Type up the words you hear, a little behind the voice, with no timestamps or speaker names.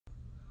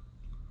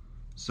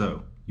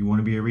So, you want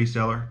to be a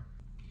reseller?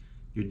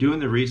 You're doing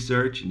the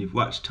research and you've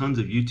watched tons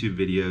of YouTube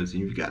videos and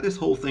you've got this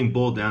whole thing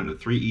boiled down to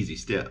 3 easy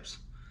steps.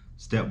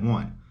 Step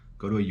 1,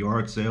 go to a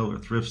yard sale or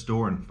thrift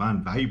store and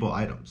find valuable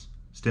items.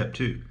 Step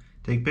 2,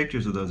 take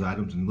pictures of those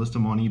items and list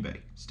them on eBay.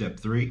 Step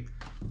 3,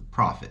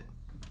 profit.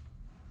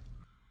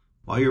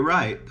 While you're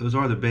right, those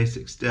are the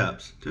basic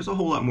steps, there's a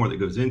whole lot more that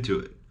goes into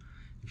it.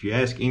 If you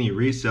ask any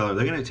reseller,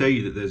 they're going to tell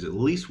you that there's at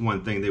least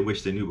one thing they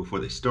wish they knew before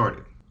they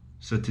started.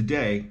 So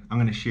today, I'm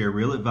going to share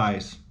real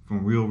advice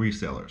from real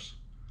resellers.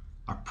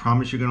 I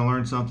promise you're going to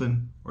learn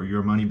something or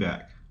your money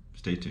back.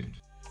 Stay tuned.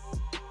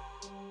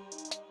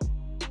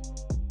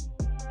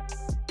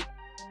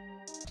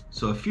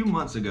 So a few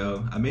months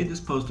ago, I made this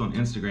post on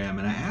Instagram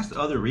and I asked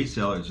other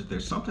resellers if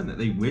there's something that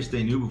they wish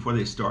they knew before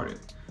they started.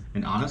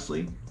 And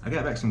honestly, I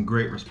got back some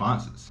great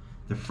responses.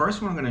 The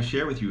first one I'm going to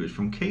share with you is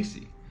from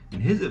Casey,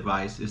 and his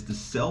advice is to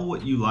sell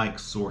what you like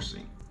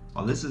sourcing.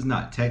 While this is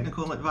not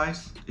technical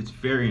advice, it's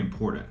very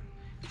important.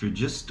 If you're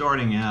just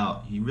starting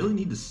out, you really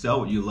need to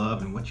sell what you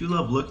love and what you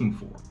love looking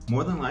for.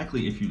 More than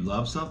likely, if you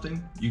love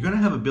something, you're going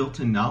to have a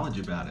built-in knowledge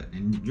about it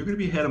and you're going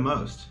to be ahead of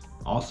most.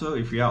 Also,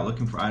 if you're out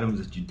looking for items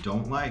that you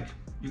don't like,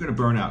 you're going to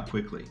burn out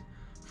quickly.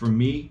 For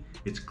me,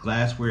 it's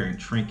glassware and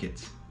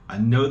trinkets. I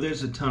know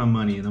there's a ton of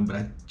money in them, but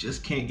I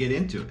just can't get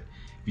into it.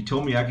 If you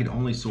told me I could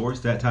only source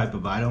that type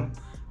of item,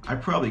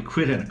 I'd probably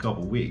quit in a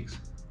couple weeks.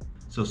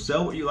 So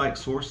sell what you like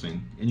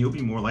sourcing and you'll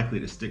be more likely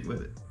to stick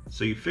with it.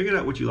 So you figured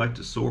out what you like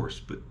to source,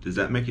 but does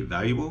that make it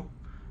valuable?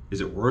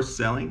 Is it worth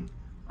selling?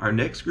 Our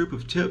next group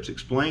of tips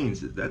explains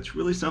that that's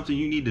really something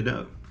you need to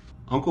know.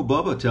 Uncle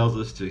Bubba tells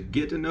us to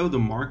get to know the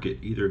market,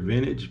 either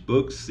vintage,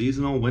 books,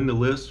 seasonal, when to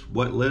list,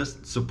 what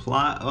list,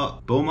 supply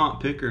up. Beaumont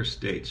Picker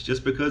states,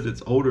 just because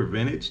it's older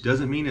vintage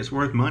doesn't mean it's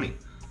worth money.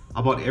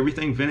 I bought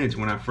everything vintage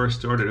when I first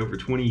started over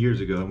 20 years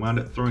ago and wound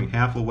up throwing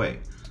half away.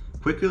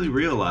 Quickly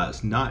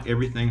realized not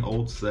everything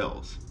old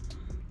sells.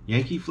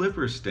 Yankee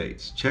Flipper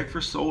states, check for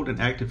sold and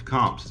active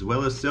comps as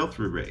well as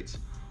sell-through rates.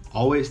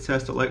 Always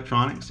test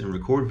electronics and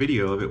record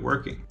video of it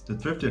working. The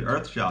Thrifted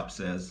Earth Shop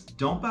says,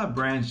 don't buy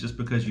brands just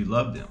because you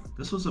love them.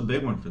 This was a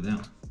big one for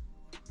them.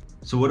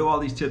 So what do all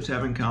these tips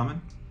have in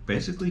common?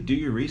 Basically, do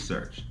your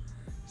research.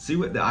 See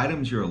what the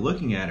items you're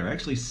looking at are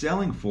actually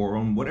selling for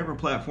on whatever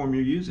platform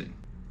you're using.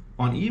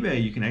 On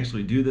eBay, you can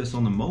actually do this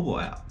on the mobile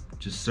app.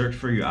 Just search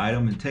for your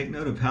item and take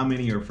note of how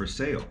many are for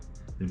sale.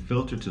 Then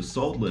filter to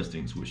sold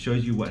listings, which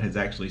shows you what has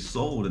actually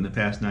sold in the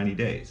past 90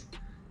 days.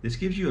 This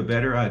gives you a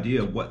better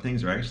idea of what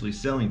things are actually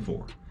selling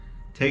for.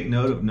 Take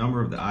note of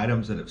number of the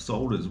items that have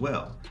sold as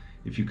well.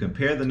 If you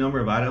compare the number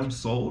of items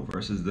sold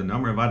versus the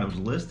number of items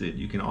listed,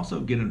 you can also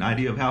get an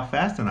idea of how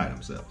fast an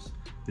item sells.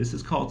 This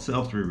is called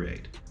sell-through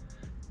rate.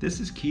 This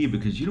is key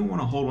because you don't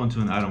want to hold on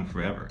to an item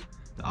forever.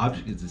 The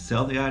object is to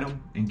sell the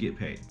item and get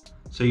paid.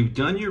 So you've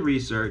done your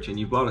research and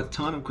you've bought a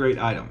ton of great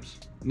items.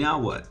 Now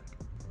what?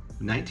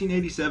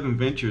 1987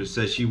 Ventures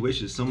says she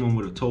wishes someone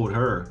would have told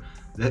her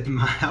that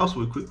my house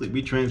would quickly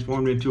be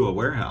transformed into a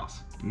warehouse.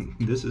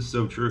 This is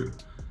so true.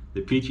 The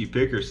Peachy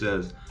Picker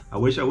says, I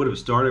wish I would have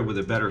started with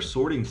a better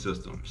sorting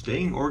system.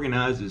 Staying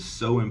organized is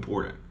so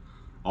important.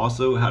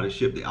 Also, how to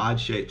ship the odd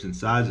shapes and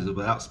sizes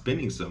without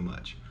spending so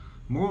much.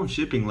 More on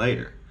shipping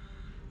later.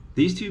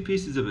 These 2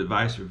 pieces of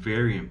advice are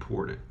very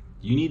important.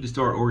 You need to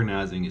start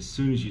organizing as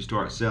soon as you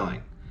start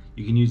selling.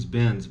 You can use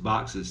bins,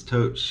 boxes,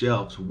 totes,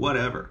 shelves,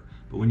 whatever.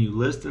 But when you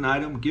list an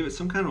item, give it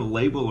some kind of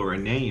label or a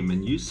name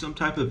and use some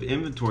type of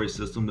inventory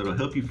system that'll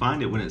help you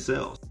find it when it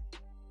sells.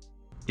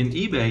 In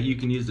eBay, you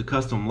can use the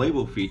custom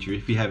label feature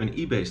if you have an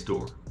eBay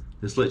store.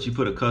 This lets you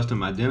put a custom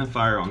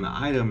identifier on the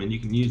item and you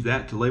can use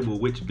that to label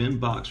which bin,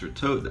 box, or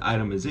tote the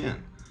item is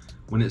in.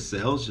 When it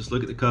sells, just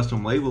look at the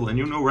custom label and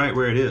you'll know right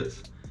where it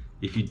is.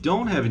 If you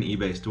don't have an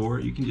eBay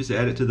store, you can just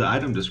add it to the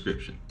item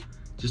description.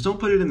 Just don't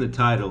put it in the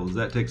title, as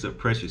that takes up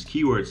precious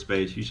keyword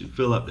space you should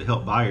fill up to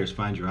help buyers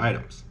find your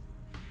items.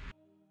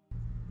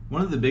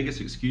 One of the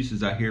biggest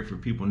excuses I hear for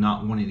people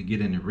not wanting to get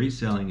into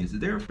reselling is that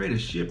they're afraid of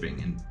shipping,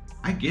 and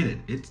I get it,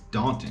 it's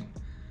daunting.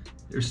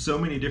 There's so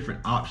many different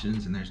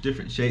options and there's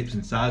different shapes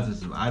and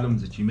sizes of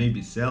items that you may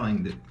be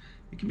selling that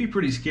it can be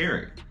pretty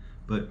scary.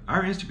 But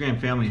our Instagram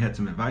family had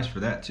some advice for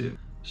that too.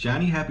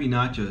 Shiny Happy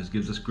Nachos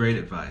gives us great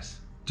advice.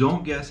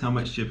 Don't guess how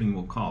much shipping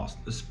will cost,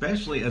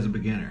 especially as a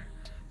beginner.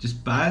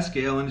 Just buy a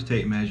scale and a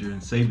tape measure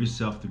and save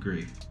yourself the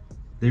grief.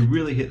 They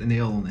really hit the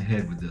nail on the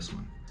head with this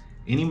one.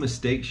 Any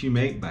mistakes you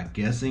make by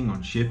guessing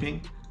on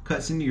shipping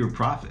cuts into your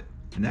profit,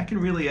 and that can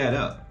really add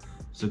up.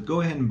 So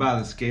go ahead and buy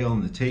the scale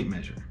and the tape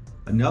measure.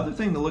 Another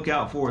thing to look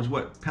out for is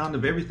what Pound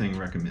of Everything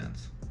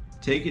recommends.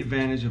 Take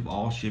advantage of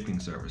all shipping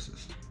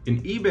services.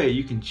 In eBay,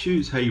 you can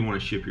choose how you want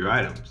to ship your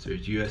items.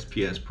 There's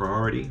USPS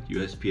Priority,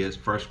 USPS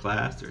First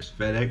Class, there's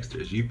FedEx,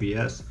 there's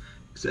UPS,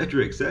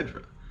 etc.,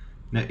 etc.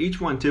 Now each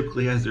one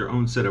typically has their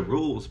own set of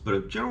rules, but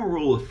a general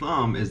rule of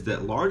thumb is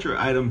that larger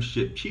items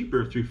ship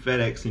cheaper through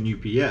FedEx and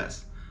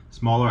UPS.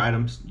 Smaller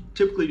items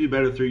typically do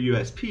better through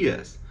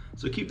USPS,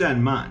 so keep that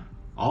in mind.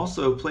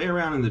 Also, play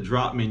around in the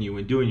drop menu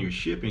when doing your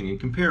shipping and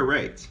compare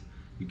rates.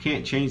 You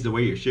can't change the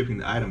way you're shipping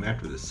the item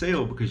after the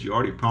sale because you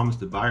already promised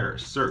the buyer a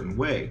certain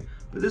way,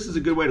 but this is a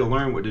good way to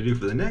learn what to do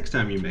for the next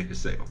time you make a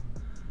sale.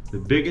 The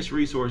biggest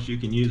resource you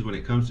can use when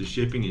it comes to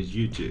shipping is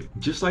YouTube.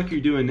 Just like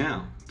you're doing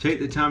now, take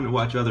the time to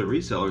watch other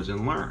resellers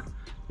and learn.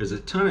 There's a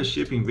ton of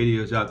shipping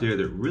videos out there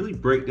that really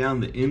break down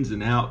the ins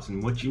and outs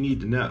and what you need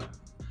to know.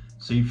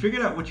 So you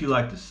figured out what you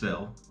like to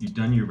sell, you've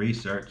done your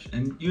research,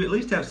 and you at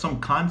least have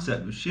some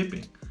concept of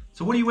shipping.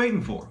 So what are you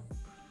waiting for?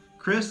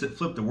 Chris at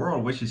Flip the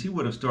World wishes he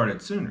would have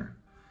started sooner.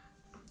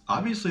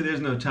 Obviously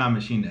there's no time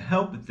machine to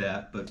help with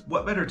that, but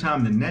what better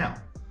time than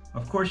now?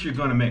 Of course you're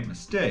going to make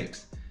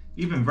mistakes.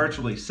 Even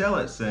Virtually Sell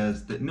It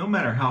says that no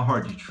matter how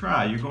hard you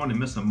try, you're going to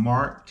miss a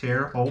mark,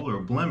 tear, hole,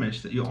 or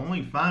blemish that you'll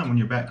only find when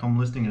you're back home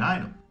listing an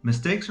item.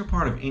 Mistakes are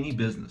part of any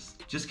business.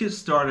 Just get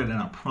started and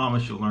I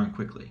promise you'll learn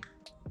quickly.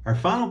 Our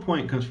final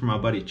point comes from my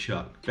buddy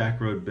Chuck,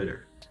 Backroad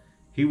Bidder.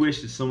 He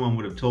wished that someone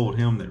would have told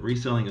him that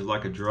reselling is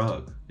like a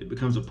drug. It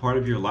becomes a part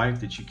of your life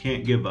that you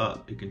can't give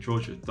up. It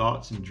controls your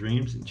thoughts and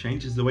dreams and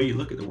changes the way you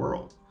look at the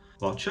world.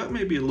 While Chuck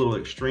may be a little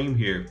extreme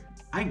here,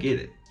 I get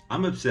it.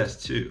 I'm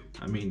obsessed too.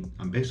 I mean,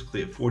 I'm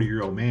basically a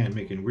 40-year-old man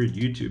making weird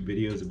YouTube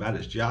videos about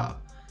his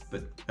job,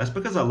 but that's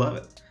because I love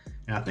it.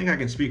 And I think I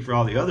can speak for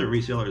all the other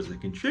resellers that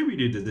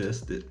contributed to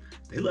this that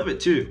they love it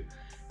too,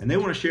 and they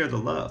want to share the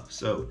love.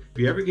 So if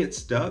you ever get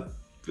stuck,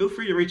 feel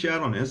free to reach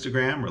out on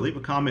Instagram or leave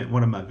a comment in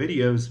one of my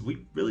videos.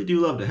 We really do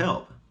love to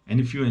help. And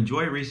if you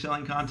enjoy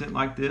reselling content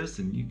like this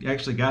and you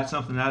actually got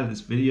something out of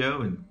this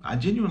video, and I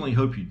genuinely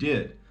hope you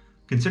did,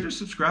 consider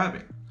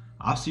subscribing.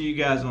 I'll see you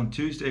guys on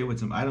Tuesday with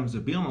some items to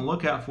be on the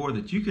lookout for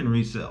that you can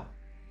resell.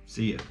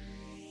 See ya.